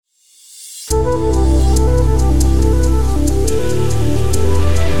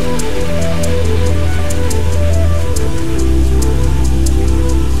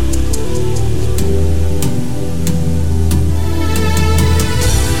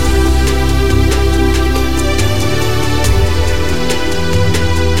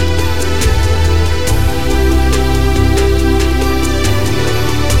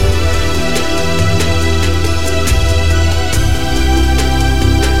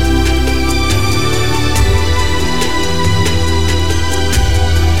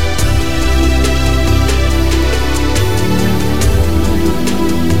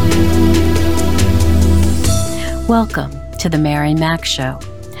Welcome to the Mary Mac Show,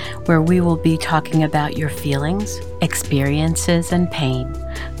 where we will be talking about your feelings, experiences, and pain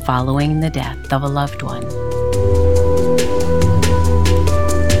following the death of a loved one.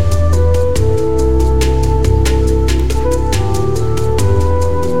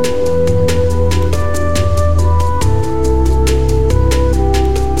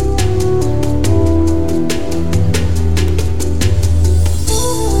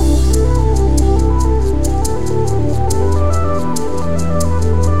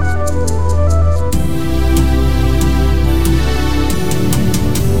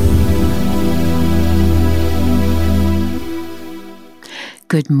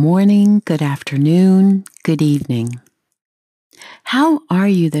 Good morning, good afternoon, good evening. How are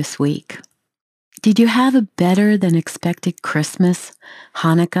you this week? Did you have a better than expected Christmas,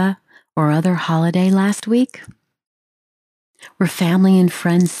 Hanukkah, or other holiday last week? Were family and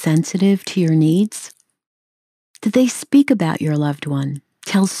friends sensitive to your needs? Did they speak about your loved one,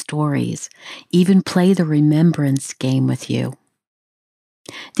 tell stories, even play the remembrance game with you?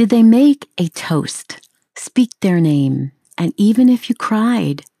 Did they make a toast, speak their name, and even if you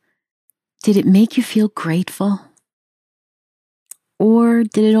cried, did it make you feel grateful? Or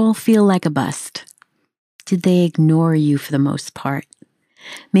did it all feel like a bust? Did they ignore you for the most part?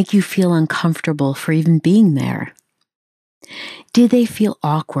 Make you feel uncomfortable for even being there? Did they feel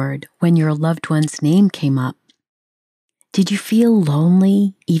awkward when your loved one's name came up? Did you feel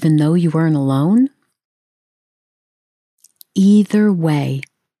lonely even though you weren't alone? Either way,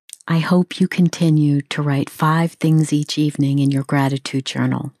 I hope you continue to write 5 things each evening in your gratitude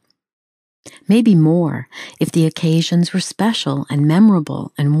journal. Maybe more if the occasions were special and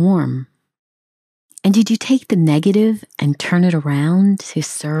memorable and warm. And did you take the negative and turn it around to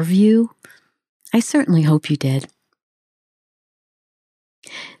serve you? I certainly hope you did.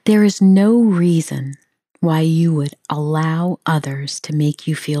 There is no reason why you would allow others to make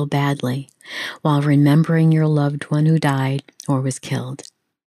you feel badly while remembering your loved one who died or was killed.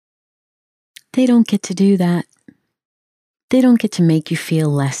 They don't get to do that. They don't get to make you feel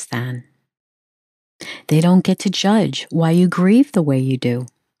less than. They don't get to judge why you grieve the way you do,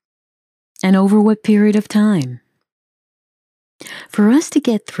 and over what period of time. For us to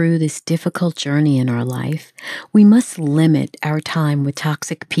get through this difficult journey in our life, we must limit our time with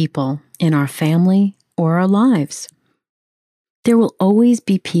toxic people in our family or our lives. There will always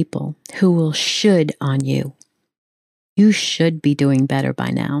be people who will should on you. You should be doing better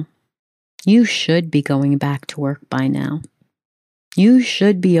by now. You should be going back to work by now. You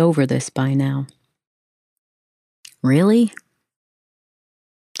should be over this by now. Really?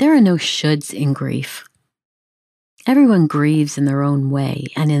 There are no shoulds in grief. Everyone grieves in their own way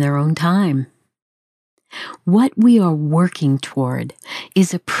and in their own time. What we are working toward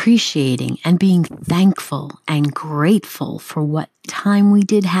is appreciating and being thankful and grateful for what time we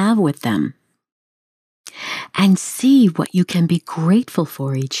did have with them. And see what you can be grateful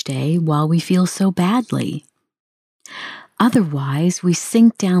for each day while we feel so badly. Otherwise, we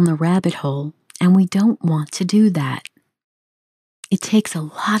sink down the rabbit hole, and we don't want to do that. It takes a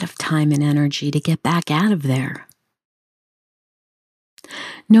lot of time and energy to get back out of there.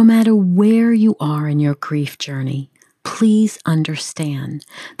 No matter where you are in your grief journey, please understand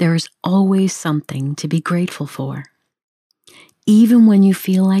there is always something to be grateful for. Even when you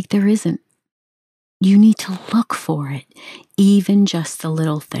feel like there isn't, you need to look for it, even just the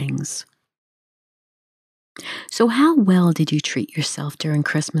little things. So how well did you treat yourself during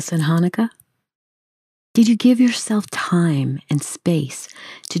Christmas and Hanukkah? Did you give yourself time and space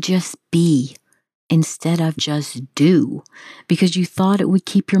to just be instead of just do because you thought it would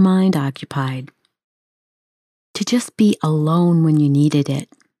keep your mind occupied? To just be alone when you needed it.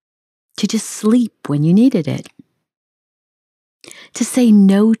 To just sleep when you needed it. To say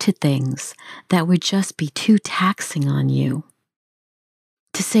no to things that would just be too taxing on you.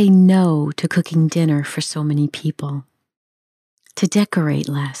 To say no to cooking dinner for so many people. To decorate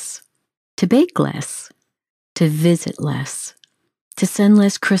less. To bake less. To visit less. To send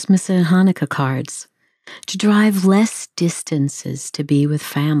less Christmas and Hanukkah cards. To drive less distances to be with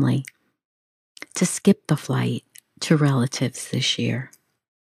family. To skip the flight to relatives this year.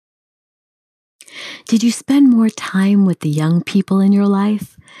 Did you spend more time with the young people in your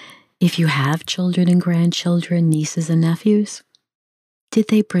life? If you have children and grandchildren, nieces and nephews, did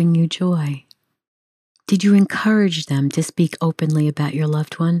they bring you joy? Did you encourage them to speak openly about your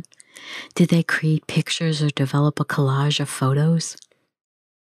loved one? Did they create pictures or develop a collage of photos?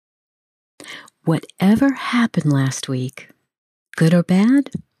 Whatever happened last week, good or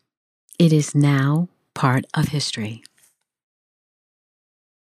bad, it is now part of history.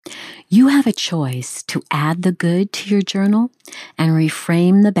 You have a choice to add the good to your journal and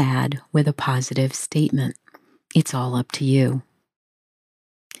reframe the bad with a positive statement. It's all up to you.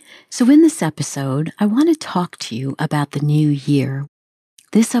 So in this episode, I want to talk to you about the new year.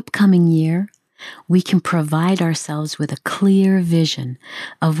 This upcoming year, we can provide ourselves with a clear vision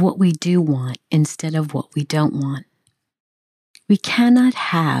of what we do want instead of what we don't want. We cannot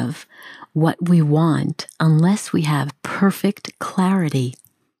have what we want unless we have perfect clarity.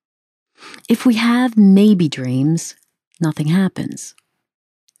 If we have maybe dreams, nothing happens.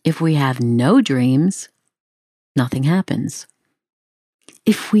 If we have no dreams, nothing happens.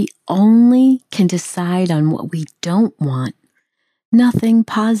 If we only can decide on what we don't want, nothing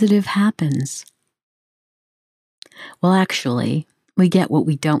positive happens. Well, actually, we get what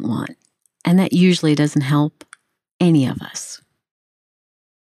we don't want, and that usually doesn't help any of us.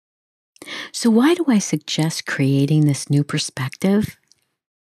 So why do I suggest creating this new perspective?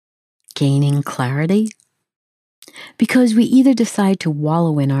 Gaining clarity? Because we either decide to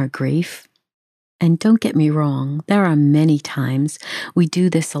wallow in our grief, and don't get me wrong, there are many times we do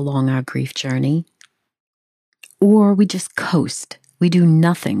this along our grief journey, or we just coast. We do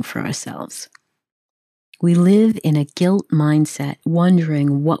nothing for ourselves. We live in a guilt mindset,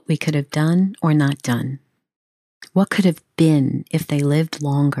 wondering what we could have done or not done. What could have been if they lived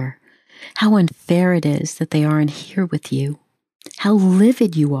longer? How unfair it is that they aren't here with you. How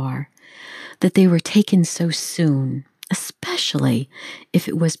livid you are that they were taken so soon, especially if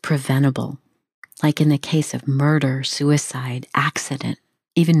it was preventable, like in the case of murder, suicide, accident,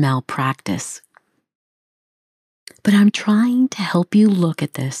 even malpractice. But I'm trying to help you look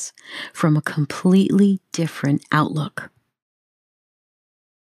at this from a completely different outlook.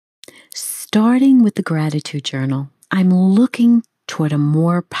 Starting with the gratitude journal, I'm looking toward a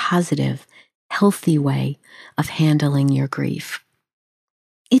more positive, healthy way of handling your grief.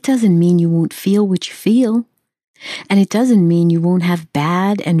 It doesn't mean you won't feel what you feel, and it doesn't mean you won't have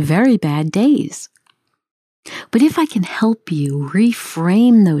bad and very bad days. But if I can help you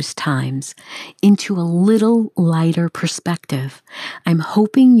reframe those times into a little lighter perspective, I'm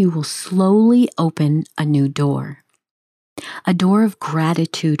hoping you will slowly open a new door. A door of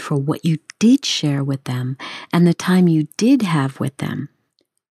gratitude for what you did share with them and the time you did have with them,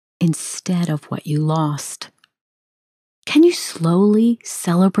 instead of what you lost. Can you slowly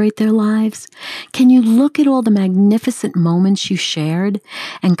celebrate their lives? Can you look at all the magnificent moments you shared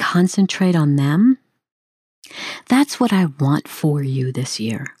and concentrate on them? That's what I want for you this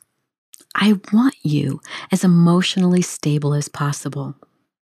year. I want you as emotionally stable as possible.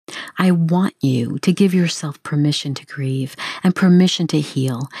 I want you to give yourself permission to grieve and permission to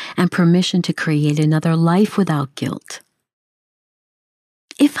heal and permission to create another life without guilt.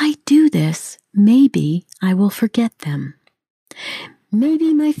 If I do this, maybe I will forget them.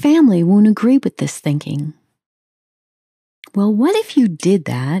 Maybe my family won't agree with this thinking. Well, what if you did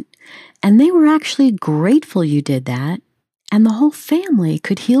that and they were actually grateful you did that and the whole family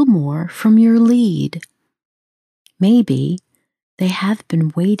could heal more from your lead? Maybe they have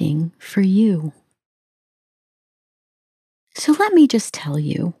been waiting for you. So let me just tell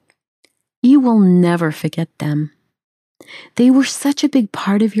you, you will never forget them. They were such a big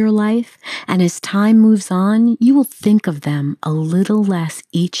part of your life, and as time moves on, you will think of them a little less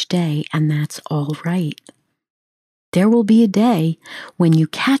each day, and that's all right. There will be a day when you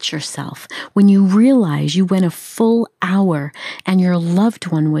catch yourself, when you realize you went a full hour and your loved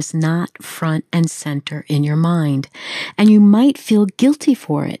one was not front and center in your mind, and you might feel guilty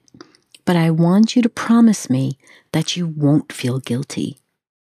for it, but I want you to promise me that you won't feel guilty.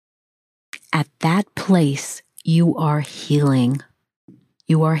 At that place, you are healing.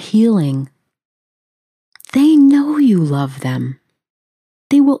 You are healing. They know you love them.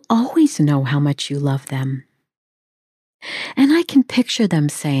 They will always know how much you love them. And I can picture them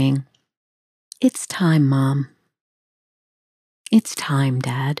saying, "It's time, Mom. It's time,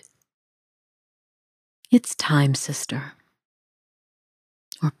 Dad. It's time, sister,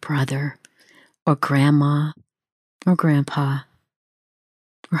 or brother, or grandma, or grandpa,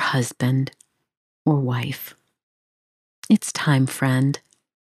 or husband, or wife. It's time, friend.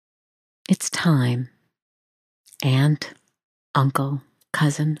 It's time, aunt, uncle,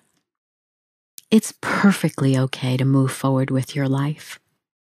 cousin. It's perfectly okay to move forward with your life.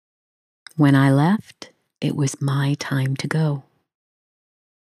 When I left, it was my time to go.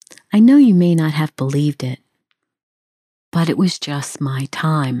 I know you may not have believed it, but it was just my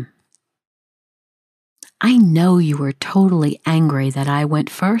time. I know you were totally angry that I went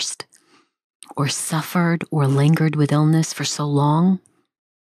first, or suffered or lingered with illness for so long.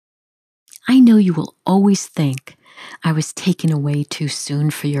 I know you will always think I was taken away too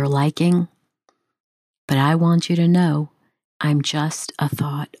soon for your liking. But I want you to know I'm just a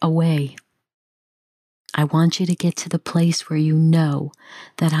thought away. I want you to get to the place where you know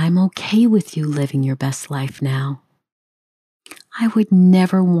that I'm okay with you living your best life now. I would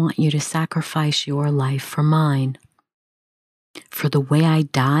never want you to sacrifice your life for mine. For the way I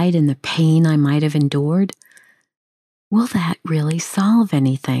died and the pain I might have endured, will that really solve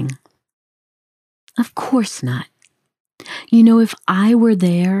anything? Of course not. You know, if I were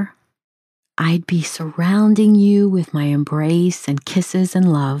there, I'd be surrounding you with my embrace and kisses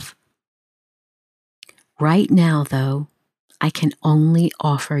and love. Right now, though, I can only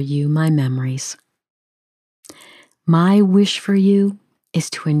offer you my memories. My wish for you is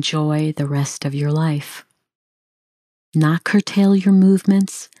to enjoy the rest of your life. Not curtail your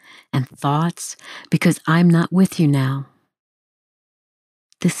movements and thoughts because I'm not with you now.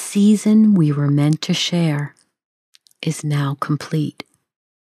 The season we were meant to share is now complete.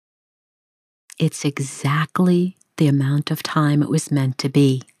 It's exactly the amount of time it was meant to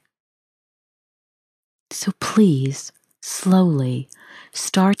be. So please, slowly,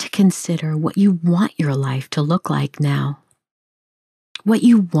 start to consider what you want your life to look like now. What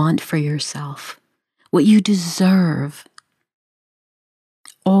you want for yourself. What you deserve.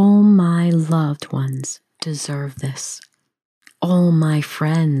 All my loved ones deserve this. All my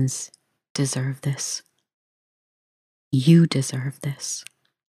friends deserve this. You deserve this.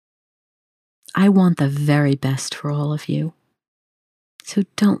 I want the very best for all of you. So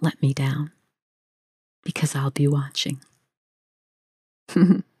don't let me down, because I'll be watching.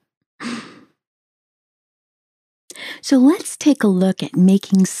 So let's take a look at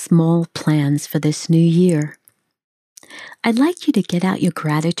making small plans for this new year. I'd like you to get out your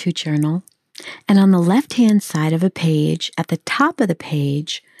gratitude journal, and on the left-hand side of a page, at the top of the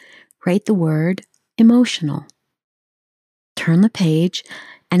page, write the word emotional. Turn the page,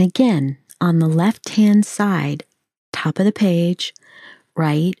 and again, on the left-hand side, top of the page,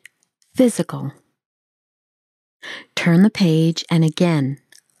 write physical. Turn the page, and again,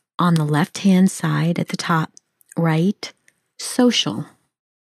 on the left-hand side at the top, write social.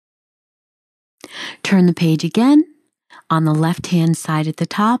 Turn the page again. On the left-hand side at the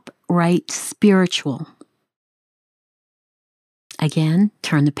top, write spiritual. Again,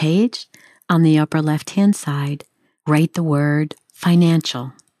 turn the page. On the upper left-hand side, write the word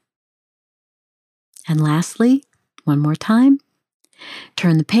financial. And lastly, one more time,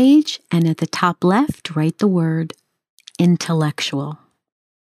 turn the page, and at the top left, write the word intellectual.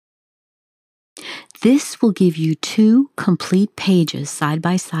 This will give you 2 complete pages side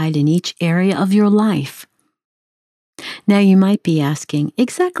by side in each area of your life. Now you might be asking,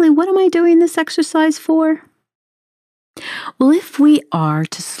 exactly what am I doing this exercise for? Well, if we are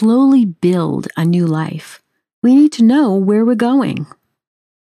to slowly build a new life, we need to know where we're going.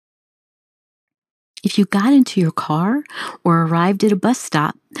 If you got into your car or arrived at a bus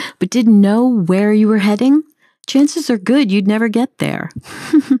stop but didn't know where you were heading, chances are good you'd never get there.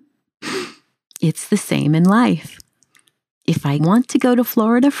 It's the same in life. If I want to go to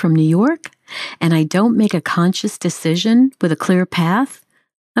Florida from New York and I don't make a conscious decision with a clear path,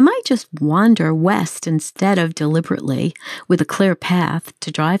 I might just wander west instead of deliberately with a clear path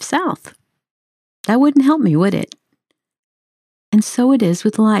to drive south. That wouldn't help me, would it? And so it is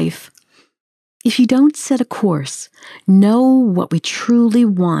with life. If you don't set a course, know what we truly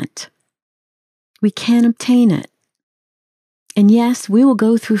want, we can't obtain it. And yes, we will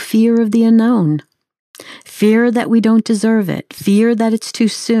go through fear of the unknown. Fear that we don't deserve it. Fear that it's too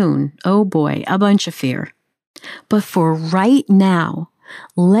soon. Oh boy, a bunch of fear. But for right now,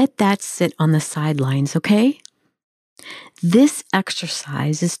 let that sit on the sidelines, okay? This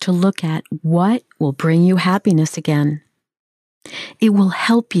exercise is to look at what will bring you happiness again. It will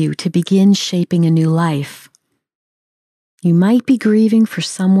help you to begin shaping a new life. You might be grieving for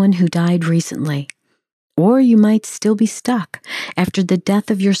someone who died recently, or you might still be stuck after the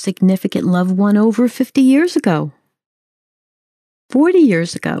death of your significant loved one over 50 years ago, 40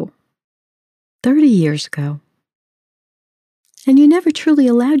 years ago, 30 years ago. And you never truly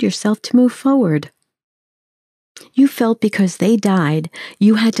allowed yourself to move forward. You felt because they died,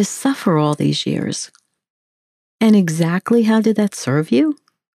 you had to suffer all these years. And exactly how did that serve you?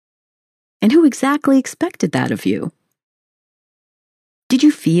 And who exactly expected that of you? Did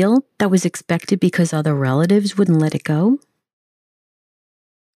you feel that was expected because other relatives wouldn't let it go?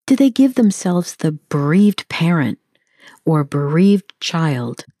 Did they give themselves the bereaved parent, or bereaved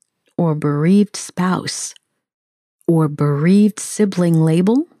child, or bereaved spouse, or bereaved sibling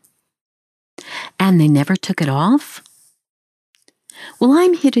label? And they never took it off? Well,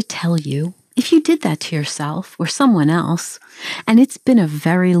 I'm here to tell you If you did that to yourself or someone else, and it's been a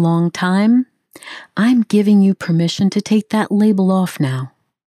very long time, I'm giving you permission to take that label off now.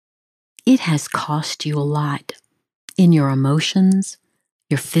 It has cost you a lot in your emotions,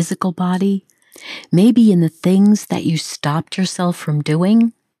 your physical body, maybe in the things that you stopped yourself from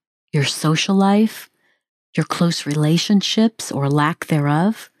doing, your social life, your close relationships or lack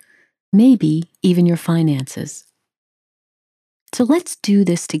thereof, maybe even your finances. So let's do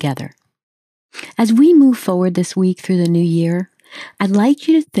this together. As we move forward this week through the new year, I'd like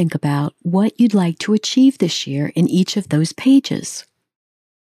you to think about what you'd like to achieve this year in each of those pages.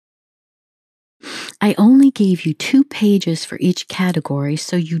 I only gave you 2 pages for each category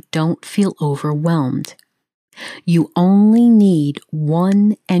so you don't feel overwhelmed. You only need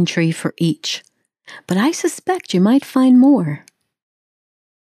 1 entry for each, but I suspect you might find more.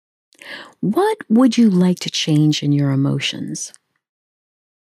 What would you like to change in your emotions?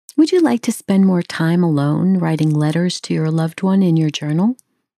 Would you like to spend more time alone writing letters to your loved one in your journal?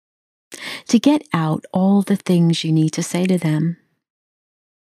 To get out all the things you need to say to them?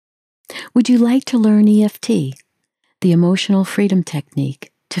 Would you like to learn EFT, the emotional freedom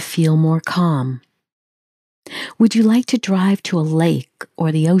technique, to feel more calm? Would you like to drive to a lake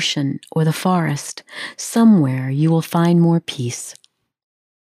or the ocean or the forest, somewhere you will find more peace?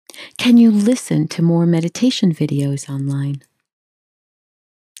 Can you listen to more meditation videos online?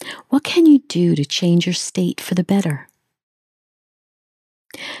 What can you do to change your state for the better?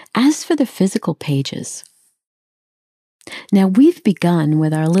 As for the physical pages, now we've begun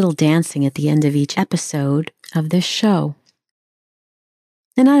with our little dancing at the end of each episode of this show.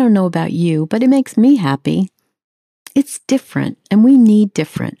 And I don't know about you, but it makes me happy. It's different, and we need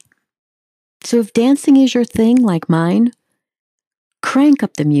different. So if dancing is your thing, like mine, crank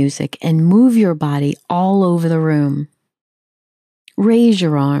up the music and move your body all over the room. Raise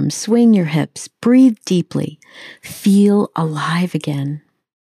your arms, swing your hips, breathe deeply, feel alive again.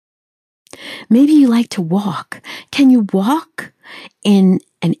 Maybe you like to walk. Can you walk in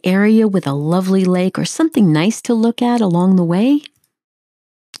an area with a lovely lake or something nice to look at along the way?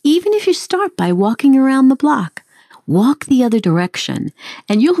 Even if you start by walking around the block, walk the other direction,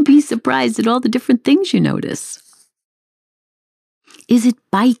 and you'll be surprised at all the different things you notice. Is it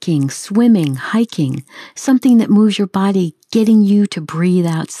biking, swimming, hiking, something that moves your body, getting you to breathe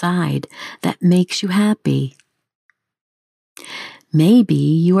outside, that makes you happy? Maybe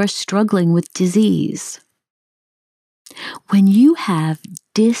you are struggling with disease. When you have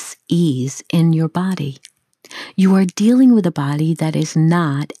dis-ease in your body, you are dealing with a body that is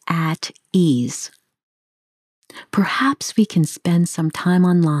not at ease. Perhaps we can spend some time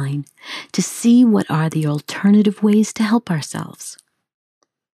online to see what are the alternative ways to help ourselves.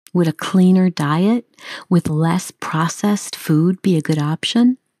 Would a cleaner diet with less processed food be a good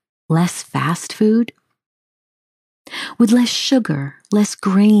option? Less fast food? Would less sugar, less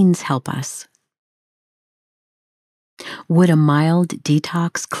grains help us? Would a mild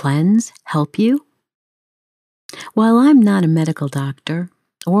detox cleanse help you? While I'm not a medical doctor,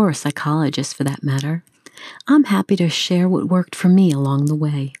 or a psychologist for that matter, I'm happy to share what worked for me along the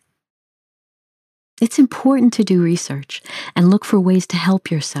way. It's important to do research and look for ways to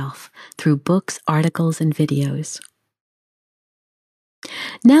help yourself through books, articles, and videos.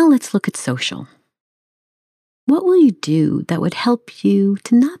 Now let's look at social. What will you do that would help you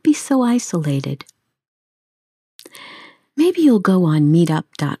to not be so isolated? Maybe you'll go on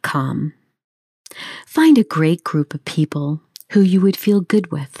meetup.com. Find a great group of people who you would feel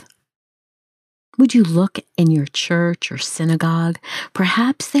good with. Would you look in your church or synagogue?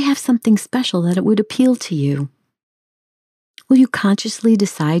 Perhaps they have something special that it would appeal to you. Will you consciously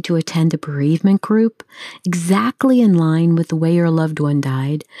decide to attend a bereavement group exactly in line with the way your loved one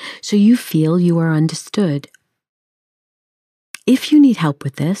died, so you feel you are understood? If you need help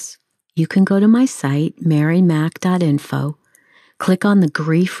with this, you can go to my site, marymac.info, click on the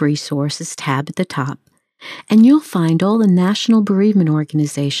Grief Resources tab at the top, and you'll find all the national bereavement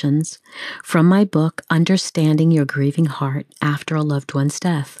organizations from my book, Understanding Your Grieving Heart After a Loved One's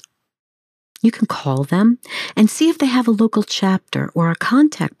Death. You can call them and see if they have a local chapter or a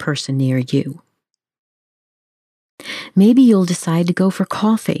contact person near you. Maybe you'll decide to go for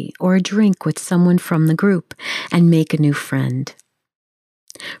coffee or a drink with someone from the group and make a new friend.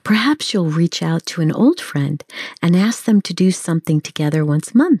 Perhaps you'll reach out to an old friend and ask them to do something together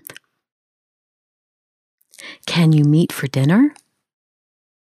once a month. Can you meet for dinner?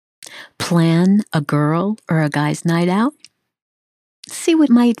 Plan a girl or a guy's night out? See what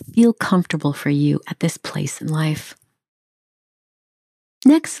might feel comfortable for you at this place in life.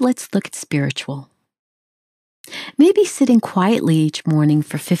 Next, let's look at spiritual. Maybe sitting quietly each morning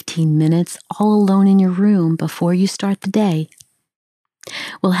for 15 minutes all alone in your room before you start the day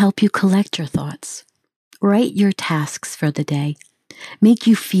will help you collect your thoughts, write your tasks for the day, make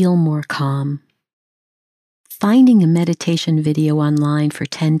you feel more calm. Finding a meditation video online for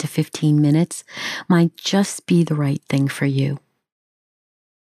 10 to 15 minutes might just be the right thing for you.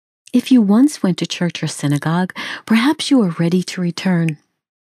 If you once went to church or synagogue, perhaps you are ready to return.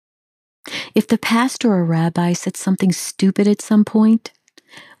 If the pastor or rabbi said something stupid at some point,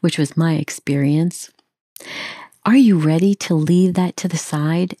 which was my experience, are you ready to leave that to the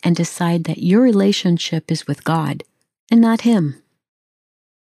side and decide that your relationship is with God and not Him?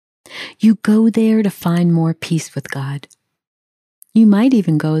 You go there to find more peace with God. You might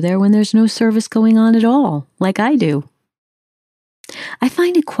even go there when there's no service going on at all, like I do. I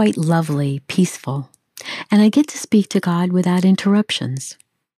find it quite lovely, peaceful, and I get to speak to God without interruptions.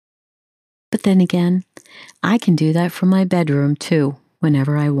 But then again, I can do that from my bedroom too,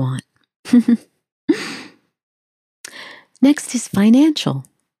 whenever I want. Next is financial.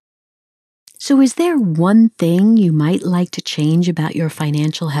 So is there one thing you might like to change about your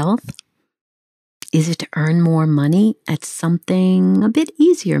financial health? Is it to earn more money at something a bit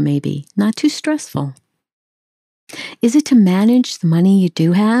easier maybe, not too stressful? Is it to manage the money you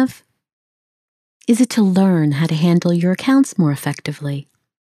do have? Is it to learn how to handle your accounts more effectively?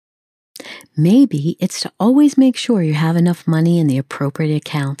 Maybe it's to always make sure you have enough money in the appropriate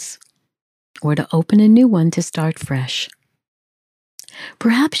accounts, or to open a new one to start fresh.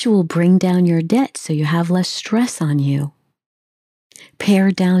 Perhaps you will bring down your debt so you have less stress on you.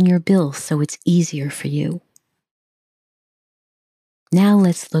 Pare down your bills so it's easier for you. Now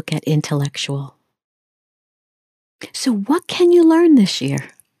let's look at intellectual. So what can you learn this year?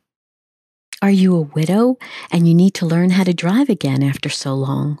 Are you a widow and you need to learn how to drive again after so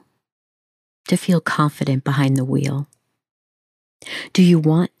long? To feel confident behind the wheel? Do you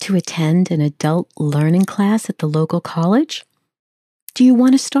want to attend an adult learning class at the local college? Do you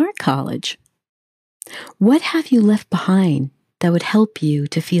want to start college? What have you left behind that would help you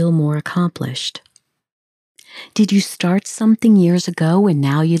to feel more accomplished? Did you start something years ago and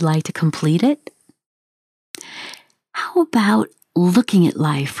now you'd like to complete it? How about looking at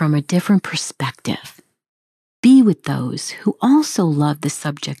life from a different perspective? Be with those who also love the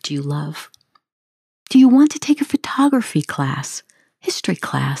subject you love. Do you want to take a photography class, history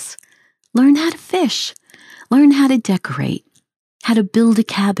class, learn how to fish, learn how to decorate, how to build a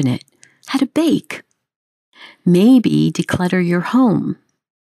cabinet, how to bake? Maybe declutter your home.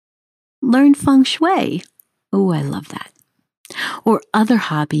 Learn feng shui. Oh, I love that. Or other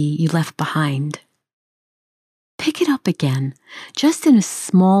hobby you left behind. Pick it up again, just in a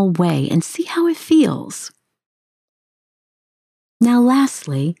small way, and see how it feels. Now,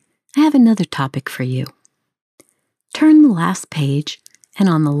 lastly, I have another topic for you. Turn the last page, and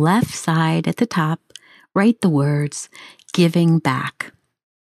on the left side at the top, write the words, "Giving Back."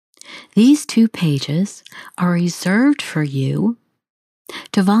 These 2 pages are reserved for you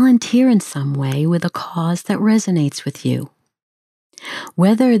to volunteer in some way with a cause that resonates with you.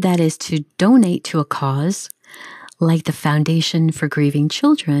 Whether that is to donate to a cause, like the Foundation for Grieving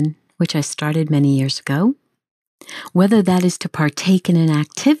Children, which I started many years ago, whether that is to partake in an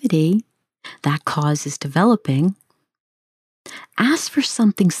activity that cause is developing, ask for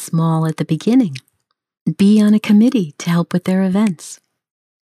something small at the beginning. Be on a committee to help with their events.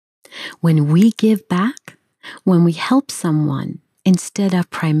 When we give back, when we help someone, instead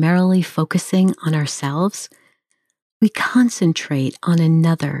of primarily focusing on ourselves, we concentrate on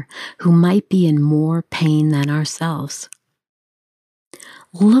another who might be in more pain than ourselves.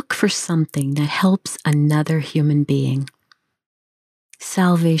 Look for something that helps another human being.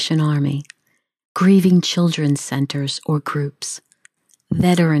 Salvation Army, grieving children's centers or groups,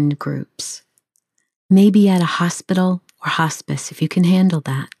 veteran groups, maybe at a hospital or hospice if you can handle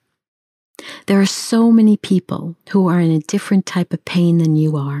that. There are so many people who are in a different type of pain than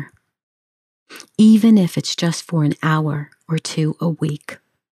you are, even if it's just for an hour or 2 a week.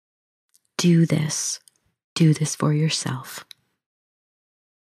 Do this. Do this for yourself.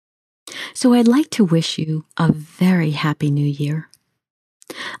 So I'd like to wish you a very happy new year.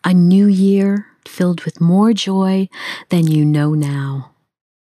 A new year filled with more joy than you know now.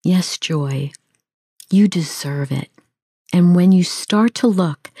 Yes, joy. You deserve it. And when you start to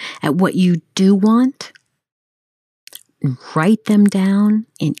look at what you do want, and write them down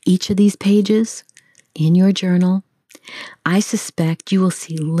in each of these pages in your journal, I suspect you will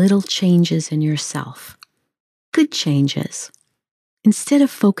see little changes in yourself. Good changes. Instead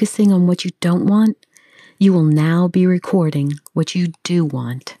of focusing on what you don't want, you will now be recording what you do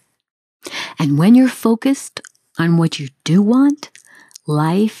want. And when you're focused on what you do want,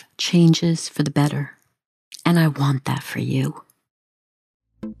 life changes for the better. And I want that for you.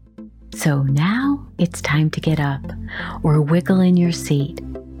 So now it's time to get up or wiggle in your seat.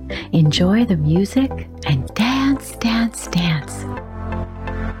 Enjoy the music and dance, dance, dance.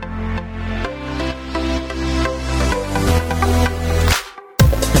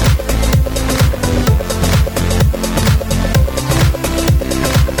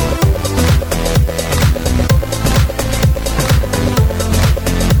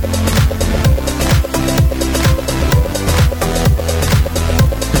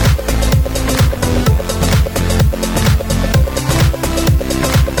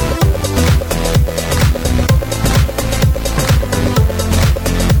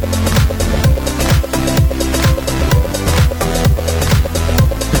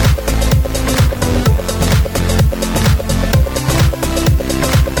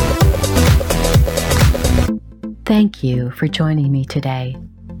 Thank you for joining me today.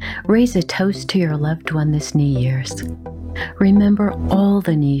 Raise a toast to your loved one this New Year's. Remember all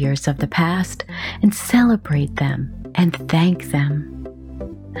the New Years of the past and celebrate them and thank them.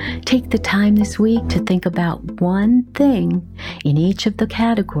 Take the time this week to think about one thing in each of the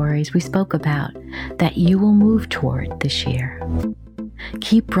categories we spoke about that you will move toward this year.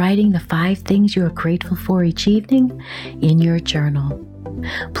 Keep writing the 5 things you are grateful for each evening in your journal.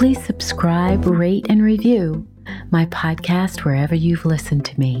 Please subscribe, rate, and review my podcast wherever you've listened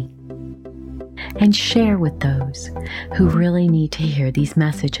to me. And share with those who really need to hear these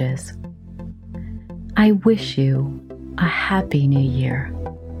messages. I wish you a happy new year.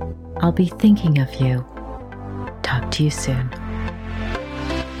 I'll be thinking of you. Talk to you soon.